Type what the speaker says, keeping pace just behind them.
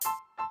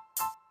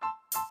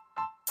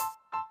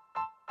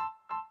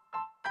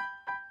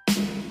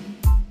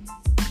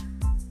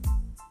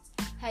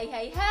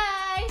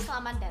Hai,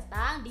 selamat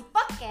datang di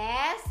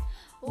podcast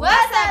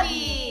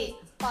Wasabi.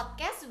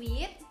 Podcast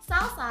with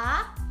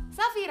Salsa,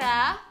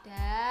 Safira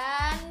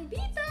dan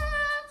Bita.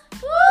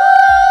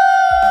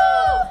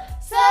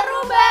 seru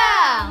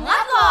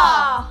banget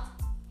loh.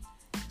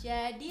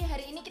 Jadi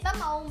hari ini kita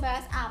mau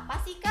bahas apa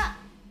sih, Kak?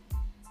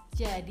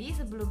 Jadi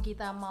sebelum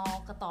kita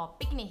mau ke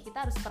topik nih,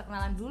 kita harus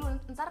perkenalan dulu.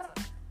 Ntar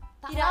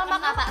tak Tidak lama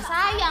kenal, kata tak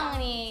sayang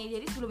nih.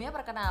 Jadi sebelumnya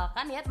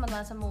perkenalkan ya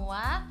teman-teman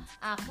semua.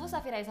 Aku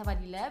Safira Isa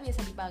Fadila,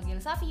 biasa dipanggil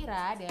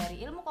Safira,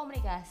 dari Ilmu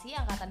Komunikasi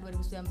angkatan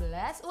 2019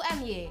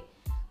 UMY.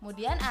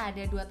 Kemudian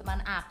ada dua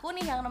teman aku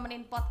nih yang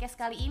nemenin podcast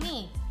kali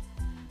ini.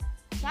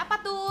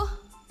 Siapa tuh?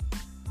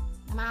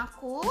 Nama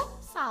aku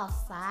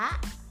Salsa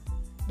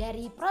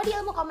dari Prodi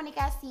Ilmu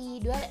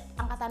Komunikasi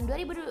angkatan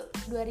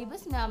 2019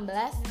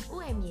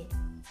 UMY.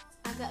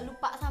 Agak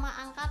lupa sama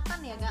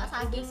angkatan ya, Kak.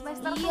 Saking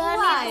semester Iya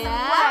tua nih, ya.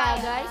 tua,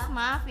 guys.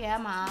 Maaf.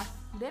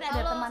 Dan ada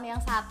Halo. teman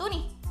yang satu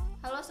nih.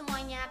 Halo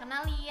semuanya,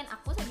 kenalin,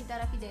 aku Sabita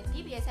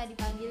Rafidati, biasa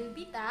dipanggil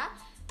Bita,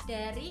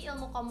 dari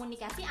Ilmu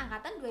Komunikasi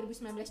angkatan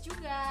 2019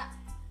 juga.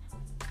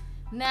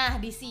 Nah,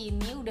 di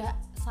sini udah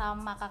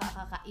sama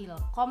kakak-kakak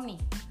Ilkom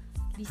nih.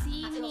 Di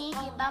sini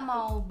Ilkom, kita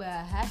mau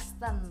bahas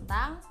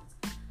tentang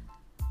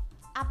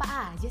apa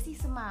aja sih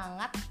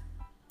semangat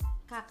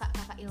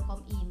kakak-kakak Ilkom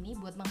ini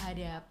buat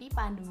menghadapi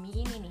pandemi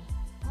ini nih.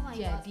 Oh my God.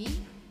 Jadi,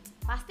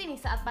 pasti nih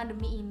saat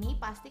pandemi ini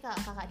pasti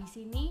kakak-kakak di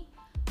sini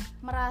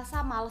merasa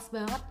males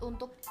banget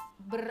untuk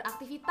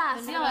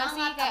beraktivitas. Bener Ya nggak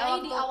sih? banget, Kayak apalagi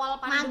waktu di awal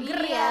pandemi mager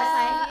ya, ya,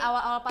 saya.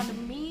 awal-awal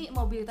pandemi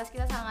mobilitas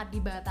kita sangat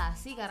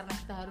dibatasi karena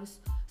kita harus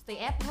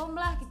stay at home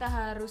lah, kita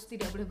harus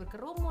tidak boleh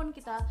berkerumun,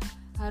 kita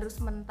harus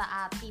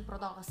mentaati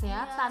protokol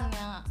kesehatan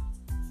yang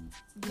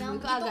dulu Yang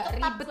itu itu agak ketat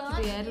ribet banget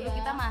gitu ya. gitu Dulu ya.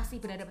 kita masih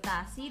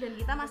beradaptasi dan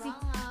kita Bener masih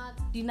banget.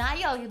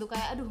 denial gitu,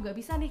 kayak aduh nggak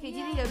bisa nih kayak Iya,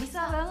 gini, nggak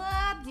bisa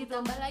banget gitu.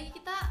 Ditambah lagi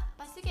kita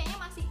pasti kayaknya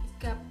masih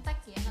gaptek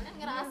ya. Kalian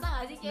ngerasa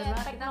nggak sih Bener kayak banget,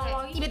 kita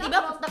teknologi Tiba-tiba kita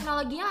belum-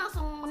 teknologinya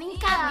langsung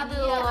meningkat Iya, gitu.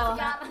 iya,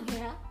 sekarang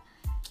ya.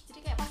 Jadi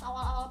kayak pas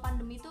awal-awal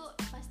pandemi tuh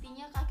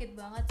pastinya kaget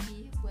banget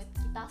sih buat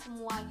kita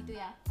semua gitu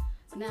ya.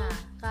 Nah,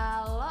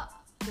 kalau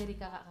dari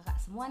kakak-kakak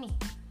semua nih,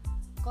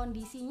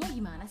 kondisinya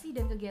gimana sih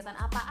dan kegiatan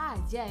apa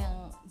aja yang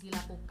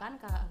dilakukan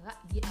kakak-kakak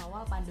di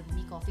awal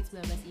pandemi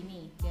COVID-19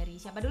 ini?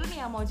 Dari siapa dulu nih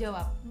yang mau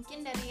jawab?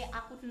 Mungkin dari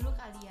aku dulu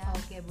kali ya.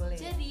 Oke, boleh.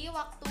 Jadi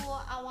waktu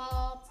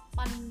awal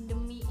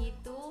pandemi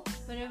itu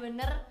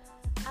bener-bener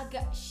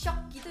agak shock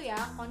gitu ya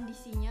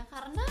kondisinya,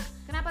 karena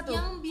Kenapa tuh?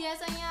 yang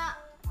biasanya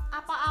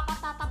apa-apa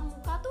tatap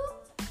muka tuh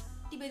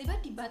tiba-tiba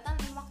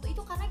dibatalin waktu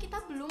itu karena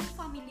kita belum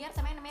familiar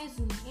sama yang namanya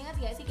Zoom. Ingat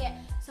gak sih kayak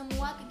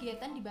semua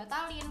kegiatan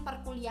dibatalin,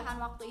 perkuliahan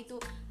waktu itu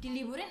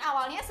diliburin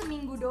awalnya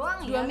seminggu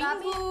doang ya.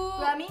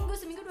 Dua minggu.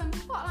 Seminggu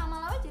kok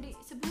lama-lama jadi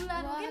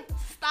sebulan. Wah, Mungkin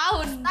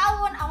setahun.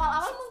 tahun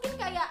awal-awal mungkin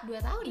kayak 2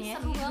 tahun ih, ya.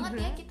 seru banget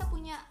ya kita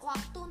punya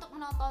waktu untuk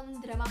menonton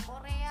drama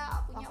Korea,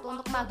 punya Waktu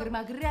untuk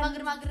mager-mageran.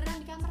 mager-mageran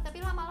di kamar,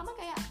 tapi lama-lama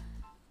kayak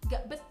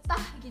gak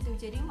betah gitu.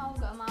 Jadi mau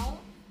gak mau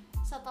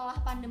setelah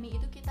pandemi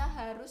itu kita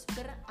harus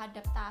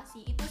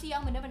beradaptasi. Itu sih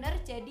yang benar-benar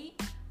jadi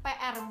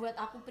PR buat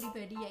aku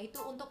pribadi,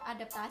 yaitu untuk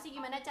adaptasi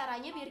gimana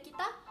caranya biar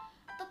kita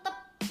tetap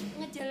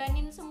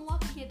ngejalanin semua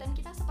kegiatan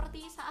kita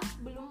seperti saat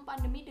sebelum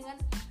pandemi dengan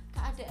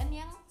keadaan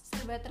yang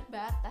serba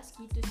terbatas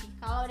gitu sih.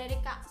 Kalau dari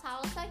Kak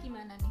Salsa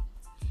gimana nih?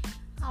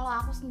 Kalau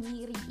aku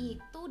sendiri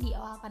itu di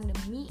awal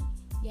pandemi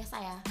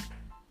biasa ya,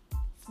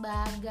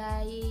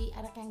 sebagai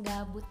anak yang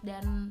gabut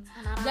dan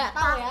Anak nggak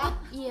rantau ya? takut,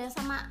 iya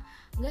sama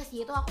enggak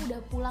sih, itu aku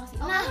udah pulang sih.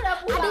 Oh, nah, udah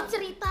pulang? ada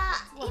cerita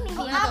ini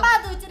Oh, nih. apa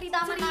tuh cerita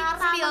Cerita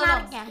menarik?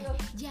 menariknya.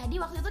 Jadi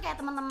waktu itu kayak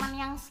teman-teman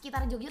yang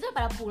sekitar Jogja tuh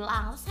pada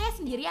pulang, terus saya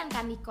sendirian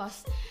kan di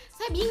kos.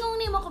 Saya bingung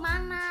nih mau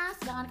kemana.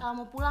 Sedangkan kalau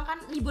mau pulang kan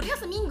liburnya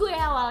seminggu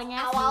ya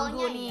awalnya. Awalnya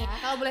seminggu nih. ya.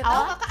 Kalau boleh tahu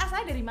Awal- kakak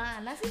asalnya dari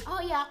mana sih? Oh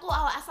iya, aku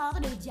awal asal tuh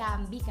dari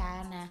Jambi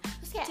kan. Nah,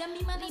 terus kayak Jam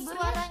di mana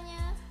liburnya-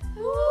 suaranya?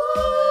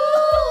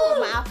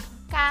 maaf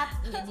cut.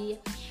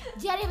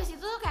 Jadi habis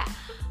itu kayak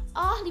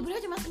liburnya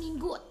cuma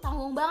seminggu,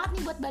 tanggung banget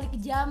nih buat balik ke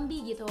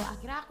Jambi gitu.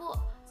 Akhirnya aku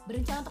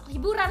berencana untuk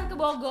liburan ke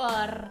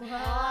Bogor.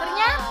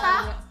 Ternyata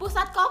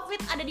pusat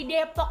COVID ada di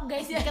Depok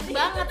guys, deket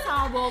banget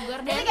sama Bogor.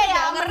 Jadi Dan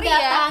kayak ngeri ya.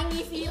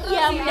 mendatangi virus.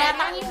 iya, ya.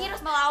 mendatangi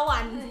virus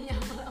melawan. Iya,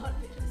 melawan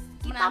virus.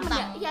 Kita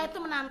Menantang. iya itu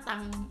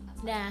menantang.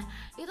 Nah,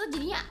 itu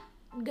jadinya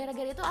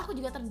gara-gara itu aku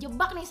juga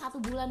terjebak nih 1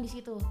 bulan di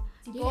situ.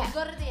 Di Jadi kayak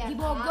Bogor tuh ya. di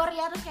Bogor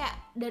ya, terus kayak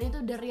dari itu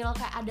the real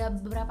kayak ada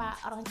beberapa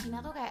orang Cina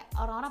tuh kayak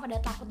orang-orang pada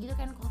takut gitu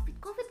kan, covid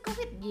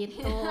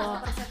gitu.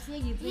 Persepsinya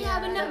gitu Iya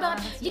ya. bener banget.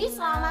 Jadi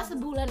selama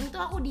sebulan itu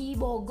aku di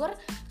Bogor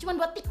cuman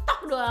buat TikTok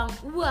doang.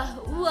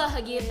 Wah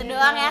gitu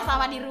doang ya,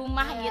 sama di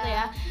rumah gitu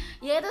ya.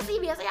 Ya itu sih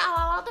biasanya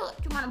awal-awal tuh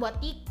cuman buat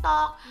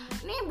TikTok.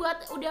 Ini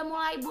udah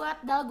mulai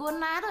buat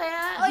dalgona tuh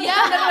ya. Oh iya,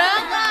 bener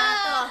banget.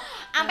 Tuh.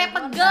 Sampai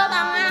pegel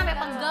tangan, sampai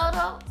pegel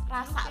tuh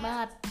rasa Kayak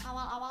banget.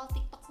 Awal-awal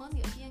TikTok banget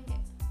gak sih yang kayak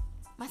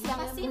Masih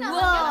apa yang sih wah,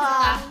 namanya?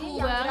 Aku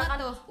Yang banget gerakan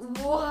tuh.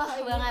 wah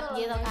kayak banget gitu loh,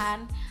 gitu guys. kan.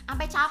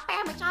 Sampai capek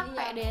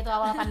Iya. deh itu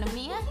awal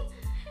pandemi ya.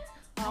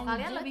 Kalau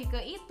kalian lebih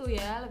ke itu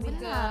ya, lebih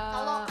ke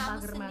Kalau kamu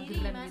sendiri mager-mageran gitu.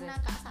 gimana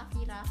Kak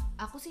Safira?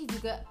 Aku sih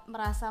juga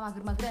merasa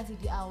mager-mageran sih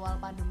di awal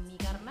pandemi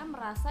karena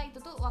merasa itu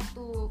tuh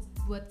waktu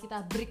buat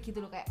kita break gitu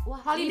loh, kayak wah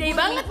Holiday libur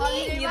banget nih,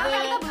 holiday gitu.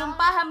 banget. Kita belum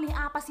paham nih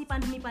apa sih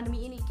pandemi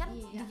ini kan.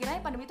 Iya.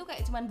 Dikirain pandemi itu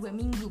kayak cuma 2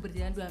 minggu,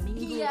 berjalan 2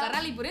 minggu Iya. karena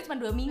liburnya cuma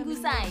 2 minggu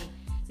say.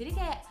 Jadi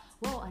kayak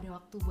wow, ada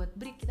waktu buat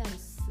break, kita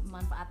harus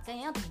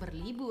memanfaatkannya untuk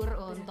berlibur,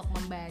 untuk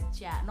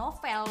membaca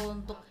novel,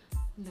 untuk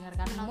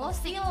mendengarkan Nonton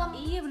musik. film.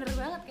 Iya bener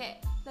banget, kayak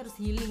kita harus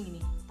healing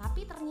ini.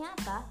 Tapi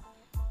ternyata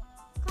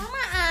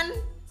kelamaan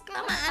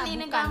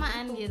ini bukan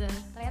kelamaan itu. gitu.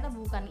 Ternyata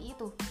bukan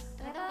itu.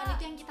 Ternyata bukan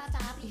itu yang kita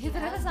cari. Iya,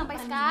 ternyata ya, sampai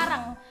bukan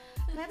sekarang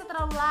ternyata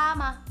terlalu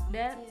lama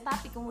dan Iya.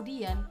 tapi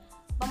kemudian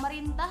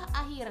pemerintah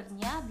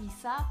akhirnya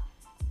bisa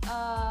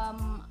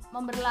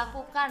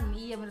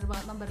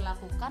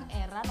memberlakukan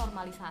era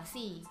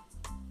normalisasi.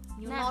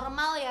 new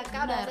normal ya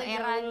Kak, Benar, bahasa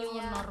era new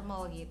gaulnya.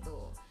 normal gitu.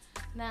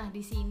 Nah,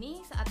 di sini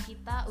saat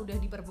kita udah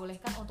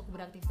diperbolehkan untuk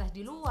beraktivitas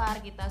di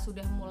luar, kita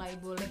sudah mulai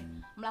boleh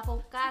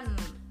melakukan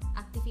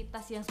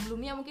aktivitas yang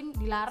sebelumnya mungkin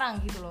dilarang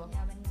gitu loh.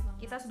 Ya bener banget.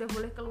 Kita sudah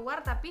boleh keluar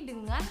tapi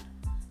dengan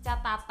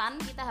catatan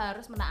kita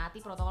harus menaati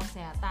protokol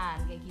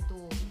kesehatan kayak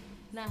gitu.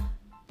 Nah,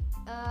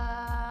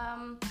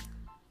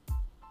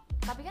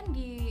 tapi kan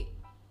di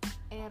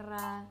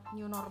era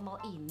new normal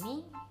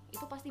ini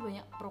itu pasti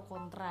banyak pro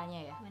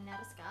kontranya ya. Benar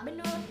sekali.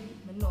 Bener.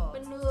 Benar.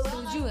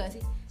 Setuju banget. gak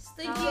sih?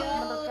 Setuju. Kalau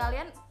menurut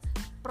kalian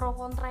pro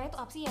kontranya itu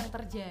apa sih yang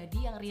terjadi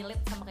yang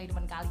relate sama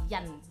kehidupan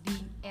kalian di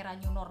era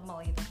new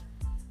normal itu?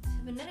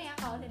 Sebenarnya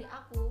kalau dari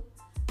aku,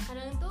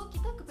 kadang itu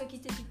kita kebagi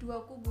jadi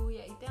dua kubu,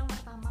 yaitu yang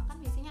pertama kan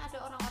biasanya ada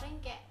orang-orang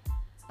yang kayak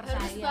harus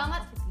Percaya,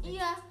 banget, gitu.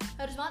 iya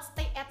harus banget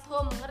stay at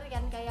home, ngerti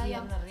kan, kayak Iya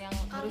yang bener, yang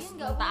harus kalian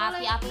nggak mentaati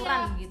boleh, aturan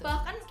iya. gitu.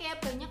 Bahkan kayak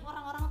banyak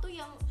orang-orang tuh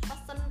yang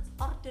pesen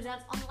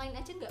orderan online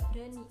aja nggak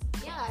berani,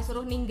 ya nggak sih?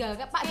 Suruh ninggal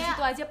kan, Pak di Kayak,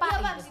 situ aja Pak. iya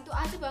Pak, gitu. di situ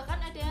aja. Bahkan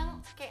ada yang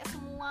kayak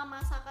semua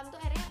masakan tuh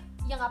akhirnya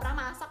yang nggak pernah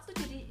masak tuh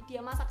jadi dia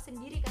masak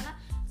sendiri karena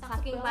takut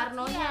Saking banget,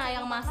 parnonya iya,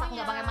 yang saking masak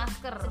nggak parnonya. pakai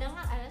masker.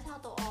 Sedangkan ada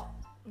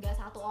nggak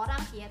satu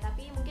orang sih ya,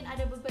 tapi mungkin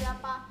ada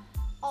beberapa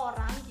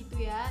orang gitu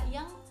ya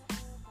yang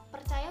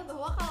percaya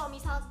bahwa kalau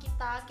misal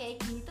kita kayak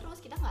gini terus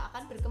kita nggak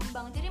akan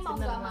berkembang. Jadi mau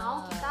Bener nggak mau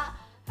banget. kita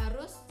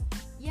harus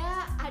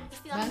ya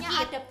istilahnya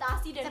Bangkit.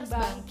 adaptasi dan Terus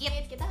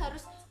bangkit. Kita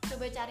harus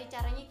coba cari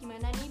caranya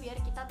gimana nih biar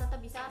kita tetap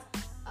bisa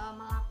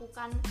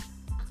melakukan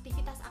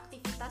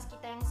aktivitas-aktivitas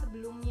kita yang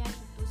sebelumnya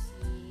gitu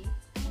sih.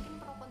 Mungkin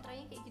pro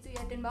kontranya kayak gitu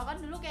ya. Dan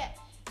bahkan dulu kayak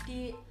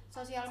di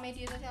sosial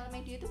media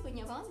itu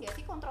banyak banget nggak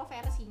sih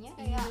kontroversinya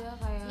kayak Iya,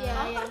 kayak ya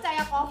kamu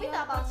percaya covid Iya,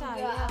 apa percaya.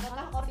 enggak, apakah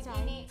Kalian covid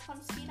percaya. ini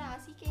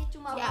konspirasi kayak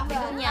cuma Ya,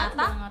 gambaran? itu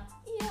nyata.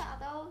 Iya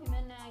atau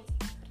gimana,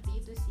 seperti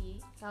itu sih.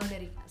 Kalau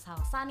dari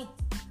Salsa nih,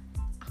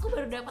 Aku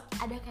baru dapat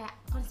ada kayak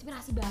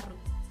konspirasi baru.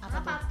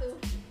 Apa tuh?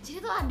 Jadi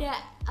tuh ada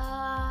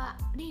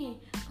nih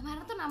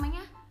kemarin tuh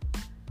namanya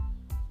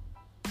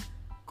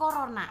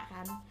corona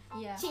kan,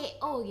 Iya.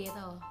 CO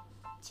gitu,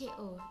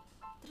 CO.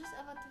 Terus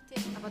apa tuh,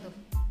 Cek? apa tuh?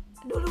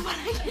 Dulu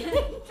lagi.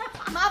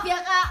 Maaf ya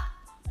kak,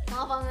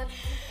 maaf banget.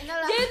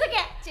 Inilah Jadi tuh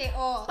kayak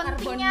CO, karbon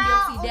pentingnya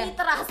dioksida.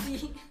 literasi.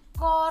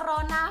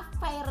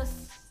 coronavirus.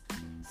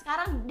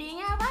 Sekarang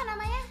D-nya apa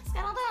namanya?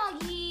 Sekarang tuh yang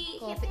lagi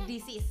Covid hitnya.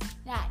 disease,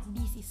 Nah,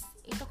 disease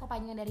itu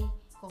kepanjangan dari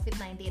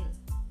COVID-19.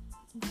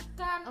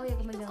 bukan. Oh iya,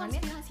 Itu kepanjangannya.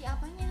 konspirasi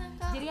apanya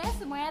kak? Jadi ya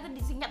semuanya tuh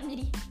disingkat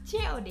menjadi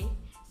COD.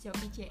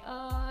 Shopee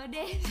COD,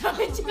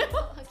 Shopee COD.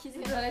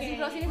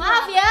 Gitu. Sini,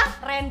 Maaf ya,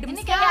 random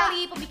ini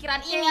sekali pemikiran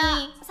kayak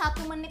ini.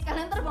 1 menit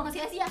kalian terbang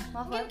sia-sia.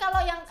 Maaf, Mungkin Mbak.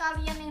 kalau yang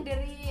kalian yang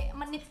dari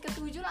menit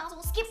ke-7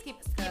 langsung skip aja.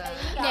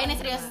 Ini Ya ini penting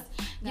serius. banget.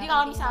 Jadi Nggak kalau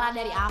penting misalnya banget.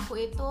 dari aku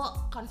itu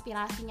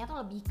konspirasinya tuh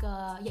lebih ke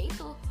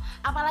yaitu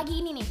apalagi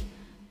ini nih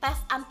tes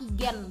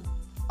antigen,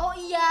 Oh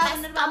iya, tes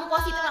bener kamu banget.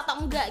 positif atau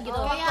enggak gitu.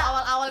 Oh, Waktu Kayak-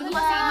 awal-awal itu iya.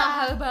 masih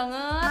mahal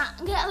banget. Nah,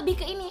 enggak lebih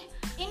ke ini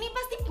Ini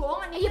pasti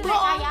bohongan, Iya, ini bohong.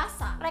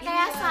 rekayasa.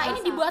 rekayasa. Iya. Ini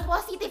dibuat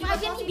positif Dibuat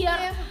aja nih positif, biar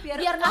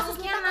biar kasusnya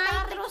kita naik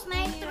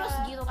menarik. terus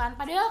Iya. gitu kan.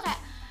 Padahal kayak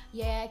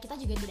ya kita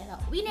juga tidak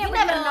tahu. We never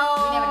never know.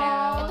 know. We never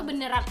know. Itu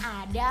beneran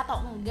ada atau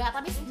enggak,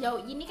 tapi sejauh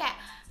ini kayak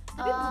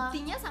Tapi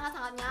buktinya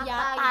sangat-sangat nyata,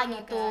 nyata gitu,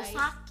 gitu. ya, guys.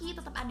 Sakit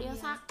tetap ada yang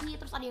Iya. sakit,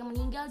 terus ada yang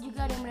meninggal juga,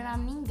 ada yang beneran Ya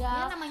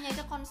meninggal. namanya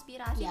itu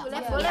konspirasi, Ya, boleh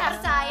iya. boleh Iya.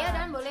 percaya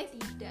dan boleh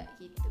tidak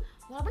gitu.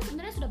 Walaupun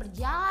sebenarnya sudah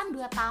berjalan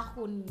 2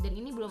 tahun dan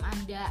ini belum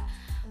ada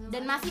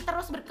dan masih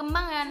terus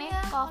berkembang kan ya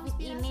Iya, COVID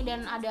konspirasi. ini, dan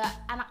ada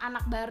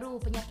anak-anak baru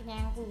penyakitnya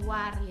yang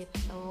keluar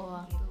gitu.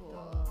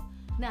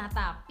 Nah,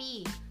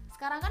 tapi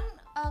sekarang kan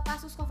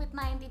kasus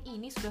COVID-19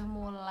 ini sudah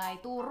mulai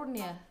turun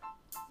ya.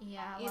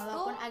 Iya, Itu-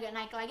 walaupun agak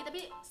naik lagi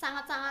tapi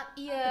sangat-sangat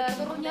Iya, berkembang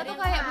turunnya dari tuh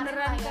yang kayak kemarin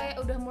beneran lah ya. kayak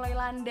udah mulai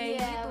landai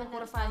Iya, gitu bener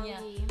kurvanya.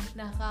 sekali.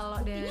 Nah, kalau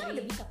Buktinya dari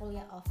udah bisa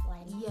kuliah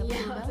offline. Iya, Iya,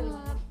 betul betul.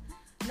 banget.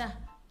 Nah,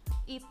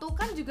 itu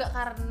kan juga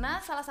karena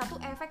salah satu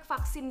efek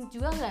vaksin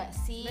juga nggak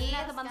sih,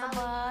 Benar teman-teman?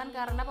 sekali.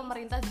 Karena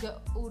pemerintah juga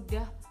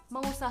udah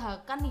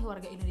mengusahakan nih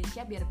warga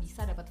Indonesia biar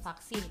bisa dapat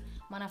vaksin.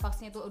 Mana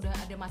vaksinnya itu udah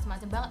ada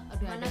macam-macam banget.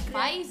 Udah Mana ada gratis.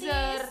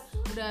 Pfizer,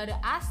 udah ada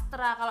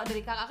Astra. Kalau dari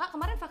kakak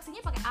kemarin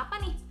vaksinnya pakai apa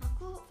nih?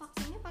 Aku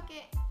vaksinnya pakai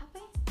apa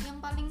ya? Yang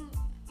paling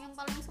yang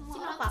paling semua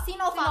Sinovac. orang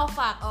Sinovac.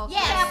 Sinovac. Oke.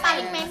 Yes, Kayak paling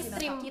Sinovac.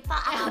 mainstream. Kita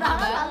Orang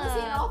banget. tahu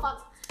Sinovac.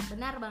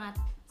 benar banget.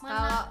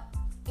 Kalau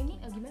ini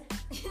gimana?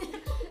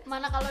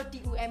 Mana kalau di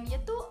UMY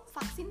tuh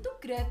vaksin tuh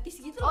gratis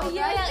gitu Oh loh,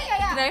 iya, guys. yang Ini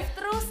kayak drive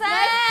thru drive-thru,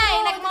 say,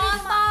 naik jadi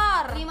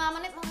motor. 5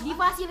 menit langsung.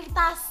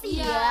 Difasilitasi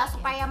Iya. ya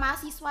supaya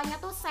mahasiswanya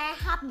tuh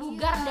sehat,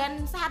 bugar Iya. dan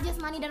sehat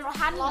jasmani dan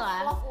rohani love,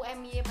 lah. love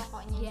UMY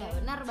pokoknya. Iya, guys.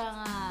 benar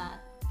banget.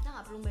 Kita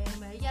nggak perlu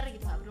bayar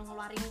gitu, nggak perlu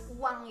ngeluarin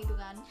uang gitu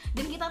kan.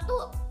 Dan kita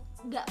tuh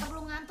nggak perlu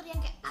nganter yang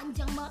kayak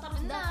panjang banget harus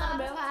Benar. daftar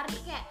berapa hari,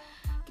 kayak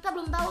kita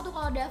belum tahu tuh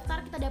kalau daftar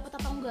kita dapat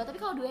atau enggak, tapi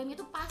kalau 2M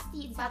itu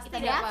pasti saat Pasti kita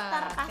dapat,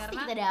 daftar pasti karena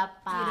kita Dia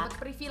dapat. dapat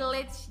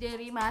privilege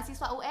dari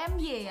mahasiswa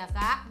UMY ya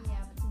kak. Iya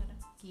benar.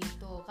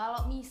 Gitu. Kalau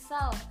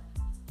misal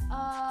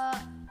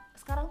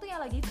sekarang tuh yang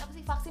lagi apa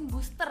sih vaksin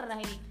booster, nah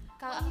ini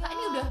kakak Iya.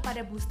 ini udah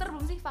pada booster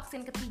belum sih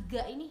vaksin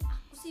ketiga ini?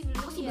 Aku sih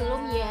belum. Aku sih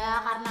belum ya,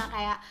 karena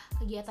kayak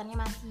kegiatannya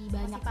masih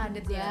banyak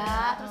padet juga.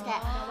 ya. Terus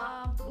kayak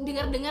Oh.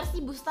 dengar-dengar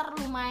sih booster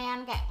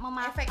lumayan kayak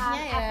memakan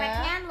Efeknya ya.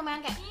 efeknya lumayan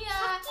kayak Iya.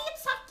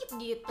 sakit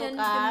gitu Dan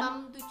kan. demam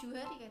 7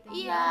 hari katanya.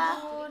 Iya.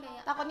 Jadi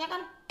kayak Takutnya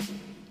kan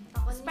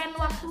takutnya spend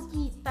waktu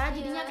kita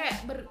jadinya Iya. kayak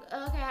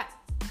kayak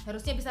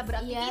Harusnya bisa iya,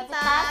 beraktivitas.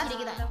 betul. Jadi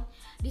kita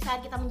di saat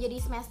kita menjadi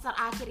semester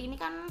akhir ini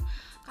kan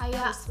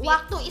kayak Harus fit.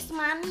 waktu is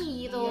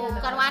money gitu. Iya,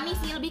 Bukan benar. money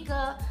sih, lebih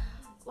ke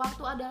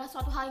waktu adalah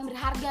suatu hal yang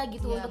berharga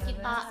gitu Iya, untuk benar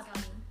kita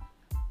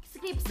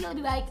skripsi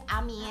lebih baik.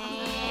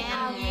 Amin.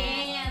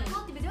 Amin.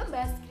 Mau tiba-tiba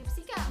bahas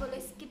skripsi kak,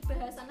 boleh skip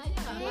bahasan aja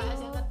nggak Iya. bahas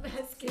yang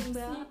bahas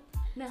skripsi.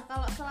 Nah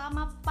kalau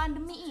selama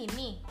pandemi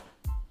ini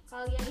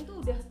kalian itu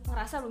udah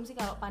ngerasa belum sih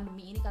kalau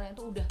pandemi ini kalian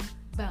tuh udah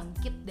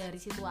bangkit dari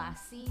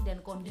situasi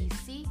dan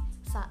kondisi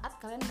saat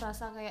kalian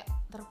merasa kayak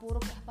terpuruk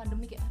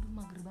pandemi kayak aduh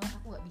mager banget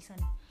aku nggak bisa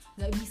nih,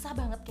 nggak bisa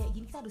banget kayak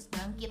gini, kita harus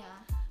bangkit. Iya.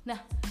 Nah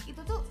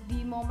itu tuh di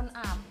momen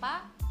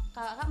apa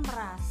kakak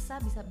merasa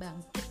bisa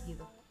bangkit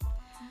gitu?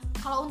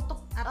 Kalau untuk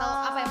Atau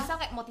apa ya, misal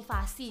kayak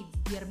motivasi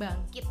biar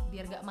bangkit,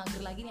 biar gak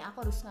mager lagi nih,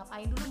 aku harus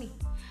ngapain dulu nih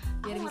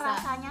biar aku bisa.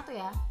 ngerasanya tuh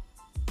ya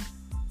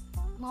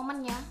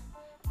momennya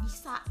di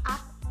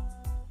saat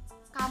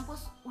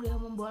kampus udah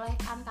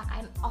membolehkan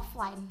KKN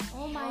offline.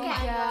 Oh Kayak,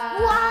 god.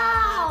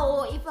 wow,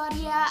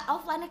 euforia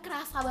offline-nya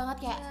kerasa banget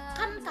kayak Iya,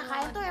 kan bener.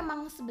 KKN tuh emang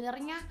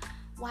sebenarnya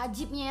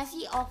wajibnya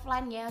sih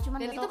offline ya, cuman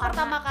Dan nggak itu tahu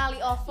pertama karena kali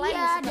offline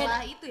Iya,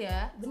 setelah itu ya.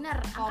 bener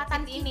angkatan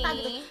Covid kita ini.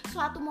 gitu,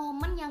 suatu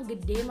momen yang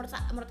gede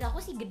menurut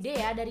aku sih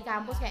gede ya dari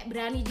kampus, kayak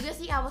berani juga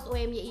sih kampus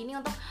UMY ini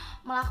untuk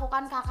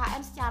melakukan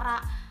KKN secara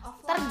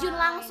Offline. terjun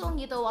langsung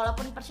gitu,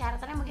 walaupun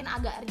persyaratannya mungkin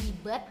agak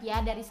ribet ya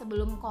dari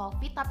sebelum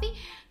Covid, tapi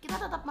kita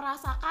tetap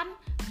merasakan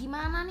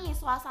gimana nih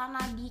suasana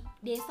di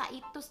desa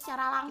itu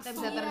secara Kita langsung.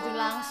 bisa terjun Iya.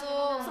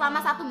 langsung. Selama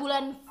 1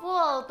 bulan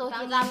full tuh Kita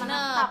kita nginep,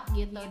 menetap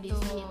gitu di gitu.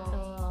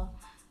 situ.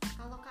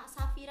 Kalau Kak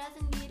Safira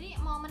sendiri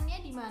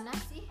momennya di mana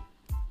sih?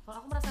 Kalau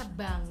aku merasa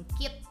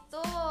bangkit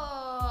tuh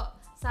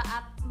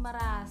saat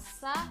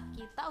merasa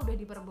kita udah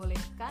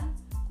diperbolehkan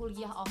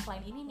kuliah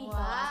offline ini nih.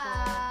 Kalau aku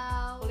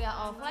kuliah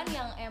offline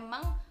yang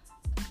emang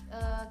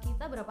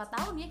kita berapa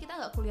tahun ya kita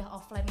nggak kuliah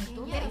offline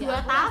itu? Iya, Ya 2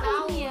 ampun, tahun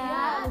tahu ya,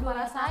 apa 2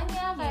 rasanya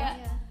tahun, kayak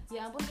iya.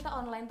 ya ampun kita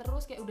online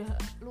terus kayak udah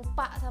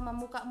lupa sama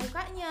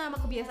muka-mukanya, sama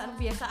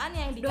kebiasaan-kebiasaannya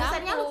yang di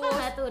Dosennya kampus. lupa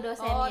nggak tuh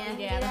dosennya? Oh, tidak,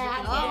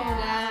 Tidak. oh, Iya.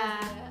 enggak.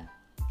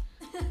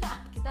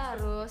 Kita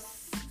harus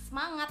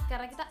semangat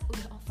karena kita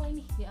udah offline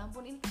nih, ya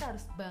ampun ini kita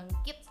harus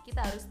bangkit,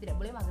 kita harus tidak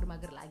boleh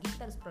mager-mager lagi,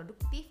 kita harus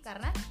produktif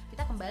karena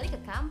kita kembali ke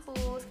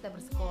kampus, kita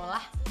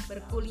bersekolah,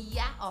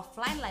 berkuliah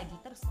offline lagi,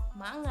 terus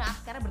semangat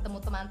karena bertemu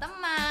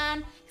teman-teman,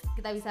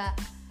 kita bisa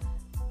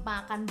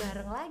makan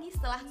bareng lagi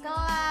setelah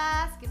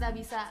kelas, kita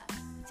bisa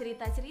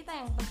cerita-cerita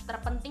yang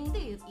terpenting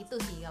itu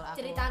sih kalau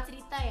aku.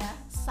 Cerita-cerita ya.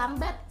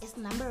 Sambat is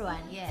number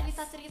 1. Yes.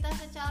 Cerita-cerita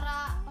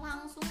secara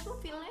langsung tuh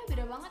feelnya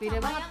beda banget. Beda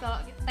sama banget yang kalau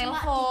kita cuma di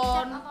telepon.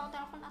 chat atau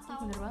telepon atau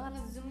Bener banget.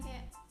 nge-zoom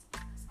kayak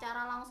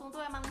secara langsung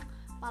tuh emang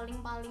paling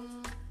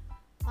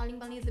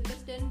the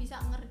best dan bisa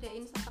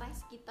ngerjain stres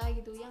kita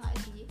gitu ya nggak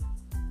sih?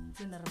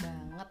 Bener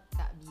banget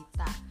Kak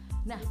Bita.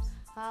 Nah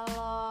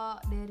kalau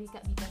dari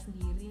Kak Bita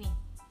sendiri nih,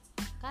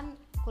 kan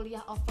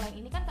kuliah offline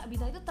ini kan Kak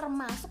Bita itu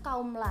termasuk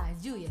kaum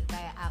laju ya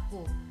kayak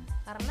aku,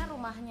 karena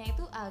rumahnya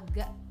itu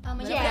agak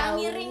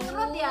Menyeberangi Jauh. ring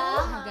road ya,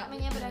 Agak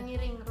menyeberangi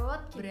ring road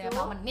gitu.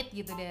 berapa menit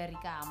gitu dari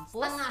kampus,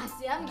 Setengah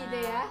jam gitu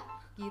ya.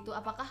 gitu.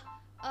 Apakah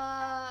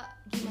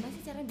gimana sih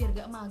caranya biar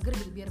gak mager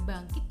gitu, biar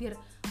bangkit, biar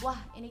wah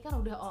ini kan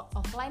udah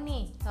offline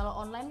nih, kalau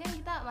online kan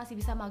kita masih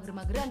bisa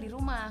mager-mageran di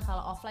rumah,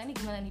 kalau offline nih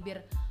gimana nih biar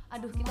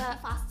aduh kita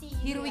Motivasi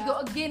here gitu we ya. go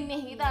again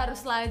nih, kita Iya.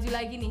 harus laju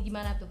lagi nih,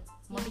 gimana tuh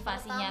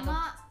motivasinya Yang tuh?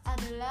 pertama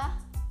adalah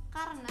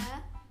karena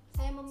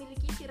saya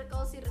memiliki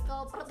circle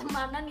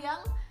pertemanan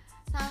yang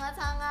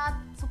sangat-sangat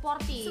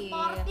suportif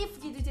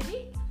gitu.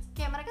 Jadi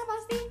kayak mereka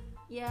pasti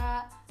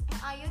ya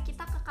ayo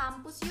kita ke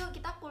kampus yuk,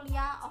 kita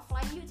kuliah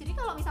offline yuk. Jadi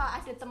kalau misal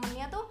ada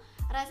temennya tuh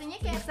rasanya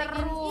kayak Lebih seru.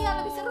 pengen, iya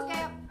lebih seru,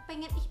 kayak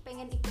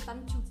pengen ikutan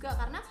juga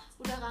karena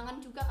udah kangen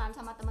juga kan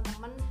sama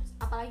teman-teman.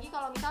 Apalagi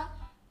kalau misal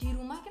di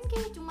rumah kan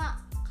kayak cuma,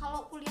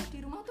 kalau kuliah di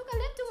rumah tuh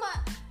kalian cuma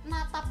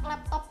natap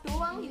laptop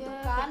doang gitu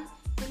Iya, kan,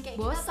 dan kayak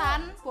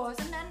bosan. kita tuh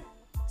bosan dan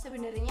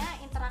sebenarnya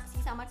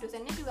interaksi sama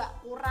dosennya juga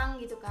kurang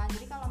gitu kan.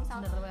 Jadi kalau misal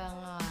Bener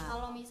banget.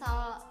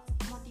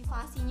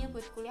 Motivasinya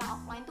buat kuliah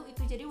offline tuh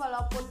itu, jadi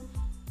walaupun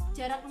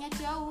jaraknya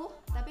jauh,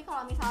 tapi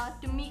kalau misal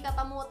demi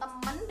ketemu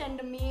temen dan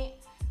demi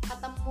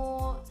ketemu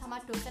sama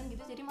dosen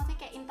gitu, jadi maksudnya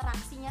kayak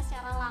interaksinya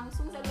secara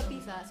langsung dan lebih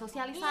bisa iya,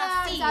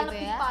 sosialisasi bisa gitu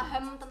lebih ya.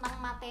 paham tentang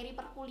materi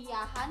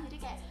perkuliahan. Jadi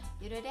kayak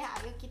yaudah deh,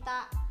 ayo kita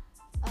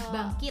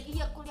Bangkit.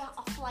 iya, kuliah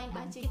offline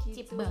Bangkit, aja Cip,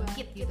 gitu.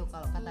 bangkit gitu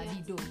kalau kata Iya.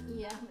 Dido.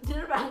 Iya,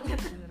 bener banget.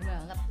 Bener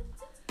banget.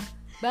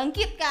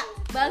 Bangkit Kak,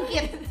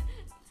 bangkit.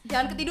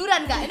 Jangan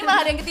ketiduran Kak, ini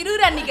malah ada yang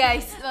ketiduran nih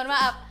guys. Mohon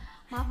maaf.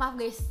 Maaf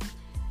guys.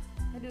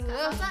 Aduh. Kak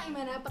Salsa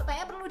gimana?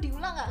 Pertanyaan perlu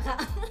diulang nggak Kak?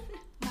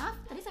 Maaf,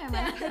 tadi sampai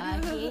mana?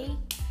 Oke.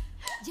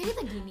 Jadi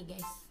tuh gini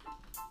guys.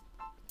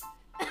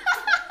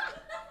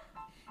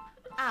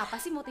 Apa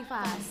sih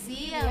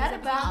motivasi yang Biar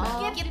bisa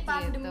bangkit bikin di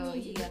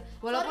pandemi. Iya.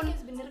 Walaupun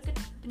Walaupun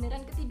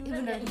beneran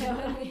ketiduran Iya,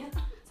 ya.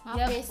 Maaf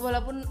ya, guys.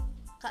 walaupun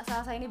Kak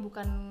Salsa ini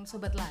bukan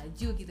sobat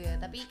laju gitu ya,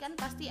 tapi kan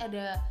pasti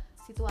ada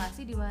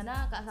situasi di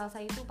mana Kak Salsa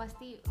itu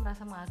pasti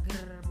merasa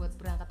mager buat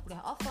berangkat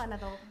kuliah offline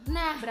atau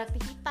Nah,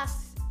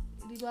 beraktivitas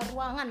di luar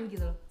ruangan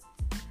gitu loh.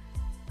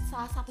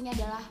 salah satunya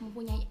adalah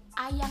mempunyai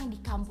ayang di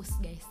kampus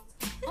guys.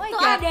 Oh my Itu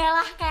God.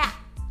 adalah kayak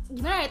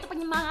gimana ya, itu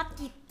penyemangat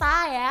kita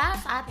ya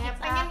saat Kayak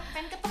kita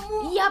pengen ketemu.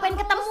 iya pengen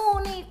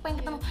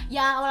ketemu.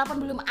 Ya walaupun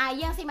belum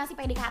ayang sih, masih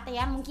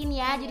PDKT-an mungkin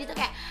ya. Jadi tuh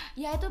kayak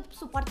ya itu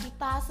support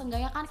kita,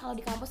 seenggaknya kan kalau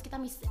di kampus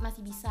kita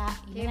masih bisa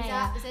gimana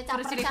ya, bisa Terus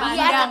caper jadi caper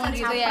pandang caper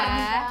gitu ya.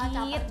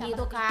 dikit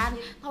gitu kan.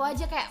 Tahu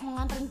aja kayak mau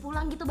nganterin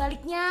pulang gitu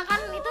baliknya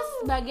kan, itu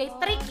sebagai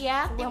trik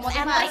ya, Sebuah tips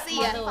and trick motivasi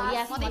ya, gitu.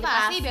 Iya,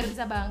 motivasi biar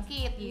bisa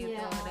bangkit gitu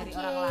Iya. dari Oke.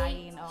 orang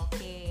lain.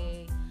 Oke.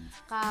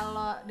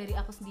 Kalau dari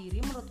aku sendiri,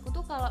 menurutku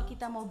tuh kalau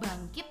kita mau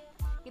bangkit,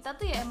 kita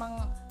tuh ya emang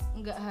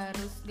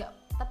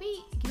tapi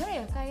gimana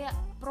ya, kayak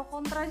pro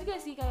kontra juga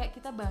sih. Kayak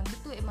kita bangkit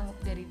tuh emang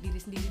dari diri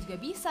sendiri juga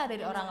bisa,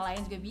 dari orang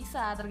lain juga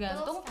bisa,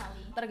 tergantung Betul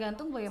sekali.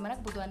 tergantung bagaimana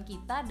kebutuhan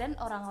kita dan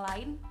orang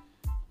lain,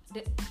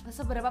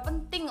 seberapa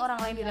penting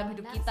orang lain di dalam Iya,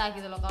 hidup benar kita sekali.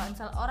 gitu loh. Kalau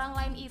misal orang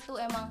lain itu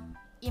emang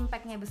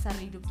impactnya besar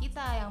di hidup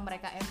kita, yang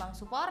mereka emang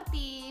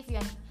suportif,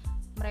 yang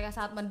mereka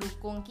sangat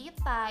mendukung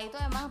kita, itu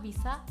emang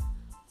bisa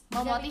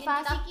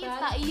memotivasi bikin kita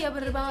kita. bangkit Iya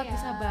bener gitu banget, ya.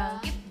 bisa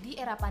bangkit di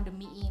era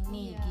pandemi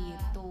ini Iya.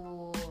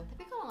 gitu.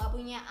 Tapi kalau nggak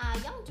punya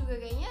ayang juga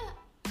kayaknya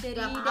dari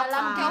Gak apa-apa.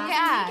 dalam diri Oke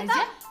sendiri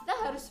aja. kita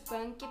harus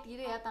bangkit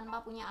gitu ya, tanpa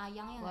punya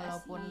ayang ya nggak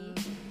Walaupun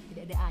sih?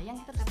 tidak ada ayang,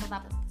 kita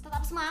tetap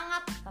tetap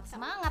semangat.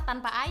 semangat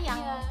tanpa ayang.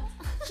 Iya.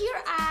 cheer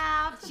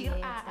up. Cheer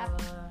up.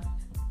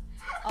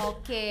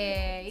 Oke,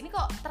 ini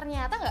kok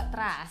ternyata nggak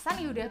terasa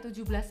nih udah 17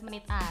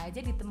 menit aja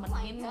ditemenin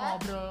Oh my God.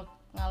 ngobrol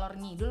ngalor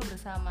ngidul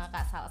bersama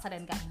Kak Salsa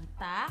dan Kak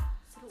Gita.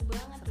 Seru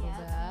banget Seru ya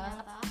banget.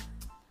 ternyata.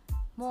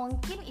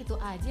 Mungkin itu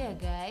aja ya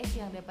guys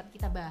yang dapat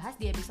kita bahas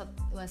di episode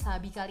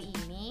Wasabi kali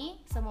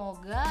ini.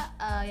 Semoga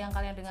yang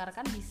kalian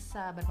dengarkan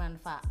bisa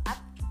bermanfaat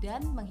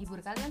dan menghibur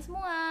kalian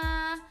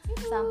semua.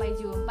 Sampai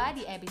jumpa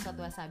di episode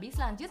Wasabi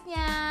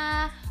selanjutnya.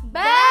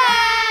 Bye.